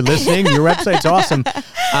Dave, if you're listening, your website's awesome.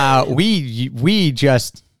 We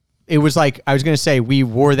just, it was like, I was going to say we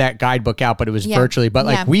wore that guidebook out, but it was virtually.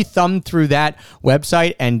 But we thumbed through that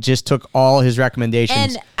website and just took all his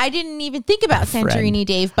recommendations. And I didn't even think about Santorini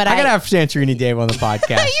Dave, but I got to have Santorini Dave on the podcast.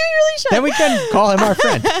 You really should. Then we can call him our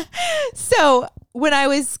friend. So when I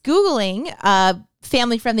was Googling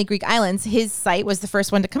family-friendly Greek islands, his site was the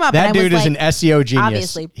first one to come up. That dude is an SEO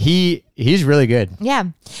genius. Obviously. He's really good. Yeah.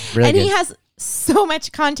 Really and good. He has so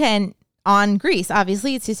much content on Greece.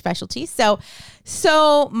 Obviously, it's his specialty.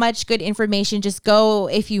 So much good information. Just go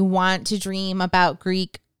if you want to dream about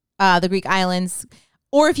the Greek islands,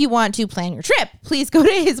 or if you want to plan your trip, please go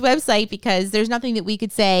to his website because there's nothing that we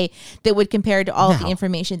could say that would compare to all of the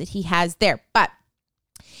information that he has there. But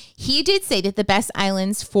he did say that the best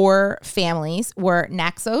islands for families were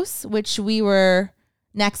Naxos, which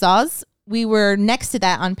Naxos. We were next to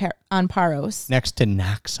that on Paros. Next to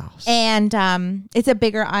Naxos. And it's a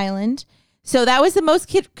bigger island. So that was the most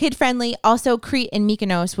kid-friendly. Also Crete and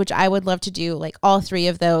Mykonos, which I would love to do, like all 3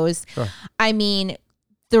 of those. Sure. I mean,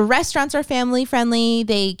 the restaurants are family-friendly.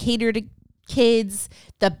 They cater to kids.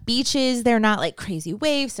 The beaches, they're not like crazy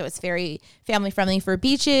waves, so it's very family-friendly for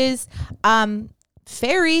beaches.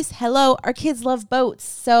 Ferries, hello, our kids love boats.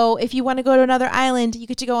 So if you want to go to another island, you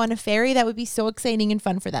get to go on a ferry. That would be so exciting and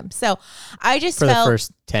fun for them. So I just For felt... the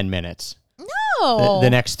first 10 minutes. No. The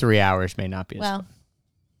next 3 hours may not be as fun.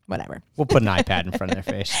 Whatever. We'll put an iPad in front of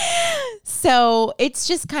their face. So it's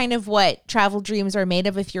just kind of what travel dreams are made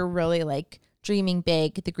of if you're really like dreaming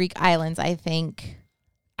big. The Greek islands, I think...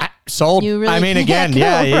 Sold. You really I mean, can't again, go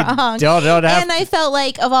yeah. wrong. Don't have. And I felt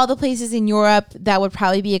like of all the places in Europe, that would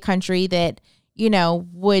probably be a country that, you know,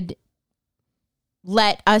 would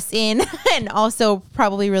let us in and also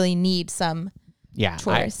probably really need some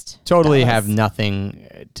tourist. I totally dollars. have nothing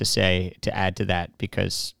to say to add to that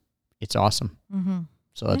because it's awesome. Mm-hmm.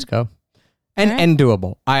 So let's go. And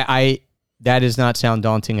doable. I that does not sound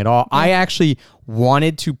daunting at all. Yeah. I actually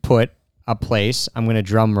wanted to put a place. I'm going to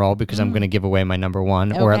drum roll because I'm going to give away my number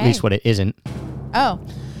one, or at least what it isn't. Oh.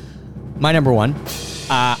 My number one.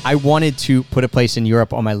 I wanted to put a place in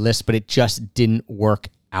Europe on my list, but it just didn't work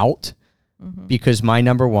out because my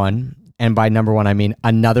number one, and by number one, I mean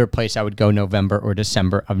another place I would go November or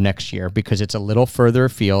December of next year because it's a little further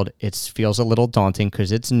afield. It feels a little daunting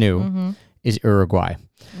because it's new, is Uruguay.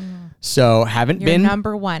 So haven't been.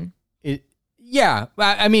 Number one. Yeah.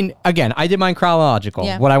 I mean, again, I did mine chronological.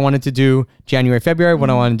 Yeah. What I wanted to do January, February, what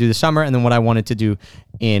I wanted to do the summer, and then what I wanted to do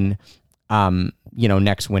in,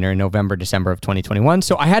 next winter, November, December of 2021.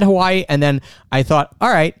 So I had Hawaii, and then I thought, all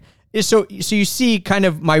right. So you see kind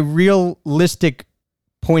of my realistic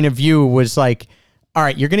point of view was like, all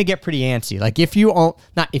right, you're going to get pretty antsy. Like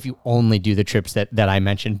not if you only do the trips that I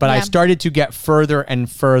mentioned, but I started to get further and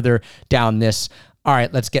further down this, all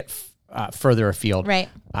right, let's get further afield. Right.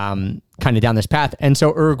 Kind of down this path. And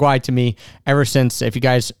so Uruguay to me, ever since, if you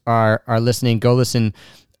guys are listening, go listen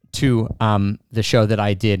to the show that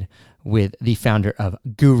I did with the founder of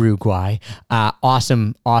Guruguay.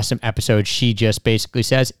 Awesome episode. She just basically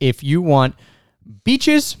says, if you want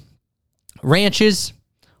beaches, ranches,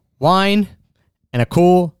 wine, and a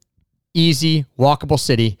cool, easy, walkable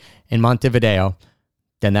city in Montevideo,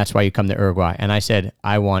 then that's why you come to Uruguay. And I said,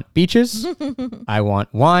 I want beaches, I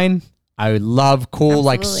want wine, I would love cool,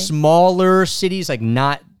 like smaller cities, like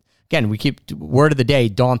not, again, we keep word of the day,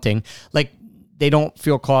 daunting. Like they don't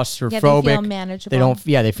feel claustrophobic. Yeah, they feel manageable.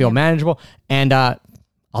 They feel manageable. And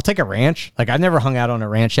I'll take a ranch. Like I've never hung out on a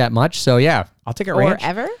ranch that much. So yeah, I'll take a ranch. Or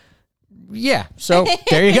ever? Yeah. So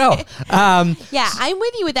there you go. Yeah, I'm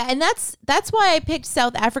with you with that. And that's why I picked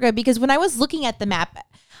South Africa, because when I was looking at the map,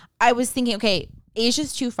 I was thinking, okay,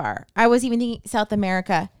 Asia's too far. I was even thinking South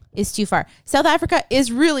America is too far. South Africa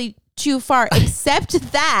is really too far, except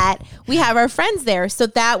that we have our friends there. So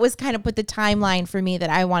that was kind of put the timeline for me that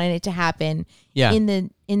I wanted it to happen in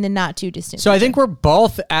the not too distant So future. I think we're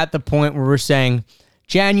both at the point where we're saying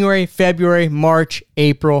January, February, March,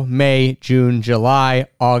 April, May, June, July,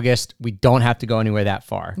 August. We don't have to go anywhere that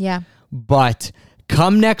far. Yeah. But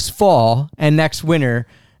come next fall and next winter,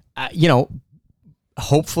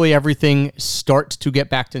 hopefully everything starts to get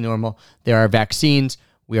back to normal. There are vaccines.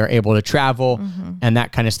 We are able to travel and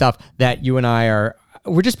that kind of stuff that you and I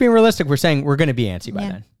we're just being realistic. We're saying we're going to be antsy by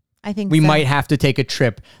then. I think we so. might have to take a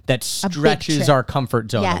trip that stretches our comfort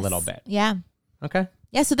zone a little bit. Yeah. Okay.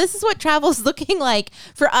 Yeah. So this is what travel's looking like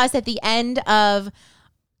for us at the end of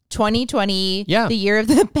 2020, the year of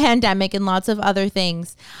the pandemic and lots of other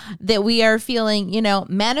things that we are feeling,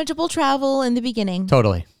 manageable travel in the beginning.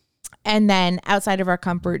 Totally. And then outside of our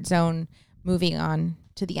comfort zone, moving on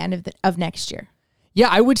to the end of next year. Yeah,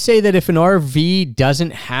 I would say that if an RV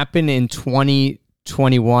doesn't happen in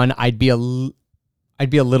 2021, I'd be a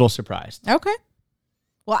little surprised. Okay.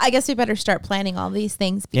 Well, I guess we better start planning all these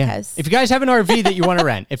things because... If you guys have an RV that you want to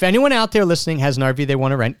rent, if anyone out there listening has an RV they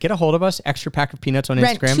want to rent, get a hold of us, Extra Pack of Peanuts on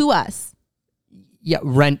Instagram. Rent to us.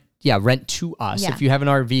 Rent to us. Yeah. If you have an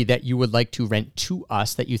RV that you would like to rent to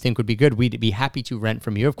us that you think would be good, we'd be happy to rent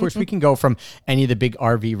from you. Of course, we can go from any of the big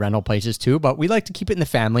RV rental places too, but we like to keep it in the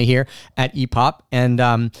family here at EPOP.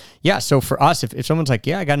 And so for us, if someone's like,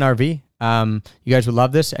 I got an RV, you guys would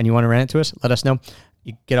love this and you want to rent it to us, let us know.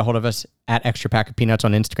 You get a hold of us at Extra Pack of Peanuts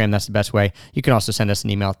on Instagram. That's the best way. You can also send us an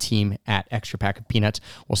email, team@extrapackofpeanuts.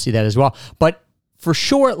 We'll see that as well. But for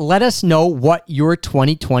sure, let us know what your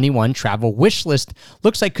 2021 travel wish list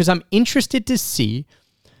looks like, because I'm interested to see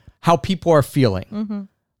how people are feeling.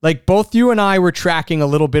 Like both you and I were tracking a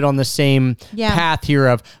little bit on the same path here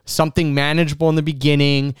of something manageable in the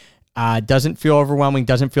beginning, doesn't feel overwhelming,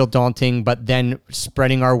 doesn't feel daunting, but then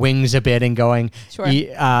spreading our wings a bit and going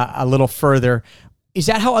a little further. Is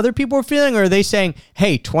that how other people are feeling? Or are they saying,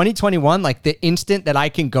 hey, 2021, like the instant that I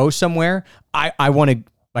can go somewhere, I want to,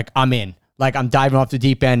 like, I'm in. like I'm diving off the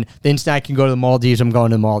deep end, the instant I can go to the Maldives, I'm going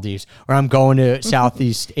to the Maldives, or I'm going to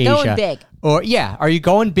Southeast Asia. Going big. Or are you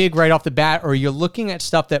going big right off the bat, or you're looking at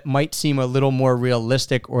stuff that might seem a little more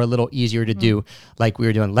realistic or a little easier to do like we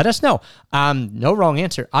were doing? Let us know. No wrong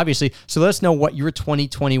answer, obviously. So let us know what your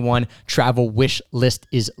 2021 travel wish list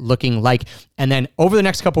is looking like. And then over the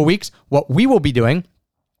next couple of weeks, what we will be doing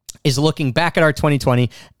is looking back at our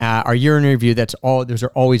 2020, our year in review. Those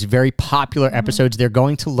are always very popular episodes. They're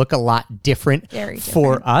going to look a lot different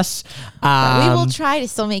for us. But we will try to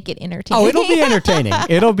still make it entertaining. Oh, it'll be entertaining.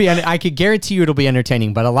 I could guarantee you it'll be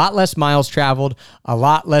entertaining, but a lot less miles traveled, a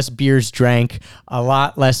lot less beers drank, a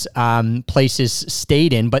lot less places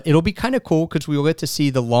stayed in, but it'll be kind of cool because we will get to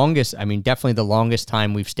see definitely the longest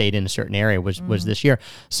time we've stayed in a certain area was this year.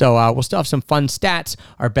 So we'll still have some fun stats,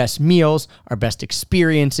 our best meals, our best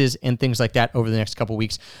experiences, and things like that over the next couple of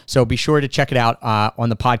weeks. So be sure to check it out on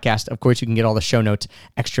the podcast. Of course, you can get all the show notes,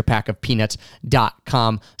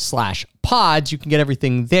 extrapackofpeanuts.com/pods. You can get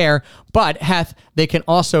everything there. But Heth, they can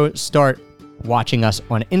also start watching us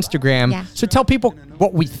on Instagram. Yeah. So tell people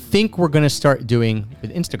what we think we're going to start doing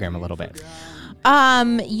with Instagram a little bit.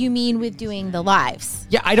 You mean with doing the lives?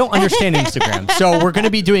 Yeah, I don't understand Instagram. So we're going to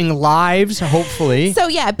be doing lives, hopefully. So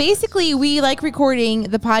yeah, basically we like recording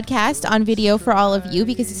the podcast on video for all of you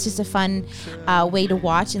because it's just a fun way to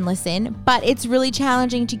watch and listen. But it's really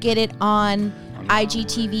challenging to get it on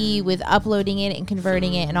IGTV with uploading it and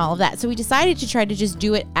converting it and all of that. So we decided to try to just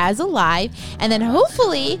do it as a live, and then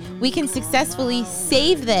hopefully we can successfully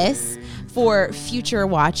save this for future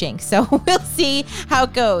watching. So we'll see how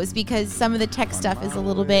it goes because some of the tech stuff is a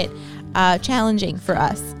little bit challenging for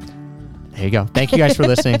us. There you go. Thank you guys for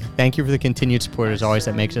listening. Thank you for the continued support. As always,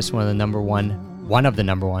 that makes us one of the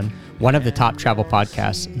top travel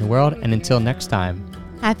podcasts in the world. And until next time,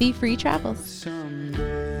 happy free travels.